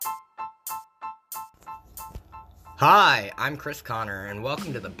Hi, I'm Chris Connor, and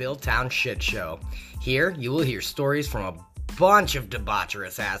welcome to the Billtown SHITSHOW. Here, you will hear stories from a bunch of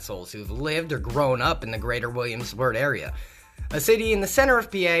debaucherous assholes who've lived or grown up in the greater Williamsburg area, a city in the center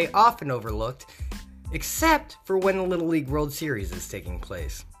of PA often overlooked, except for when the Little League World Series is taking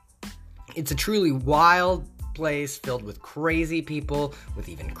place. It's a truly wild place filled with crazy people with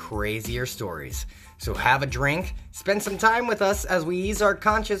even crazier stories. So have a drink, spend some time with us as we ease our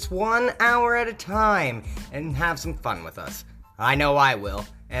conscience 1 hour at a time, and have some fun with us. I know I will.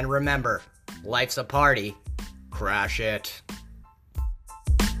 And remember, life's a party. Crash it.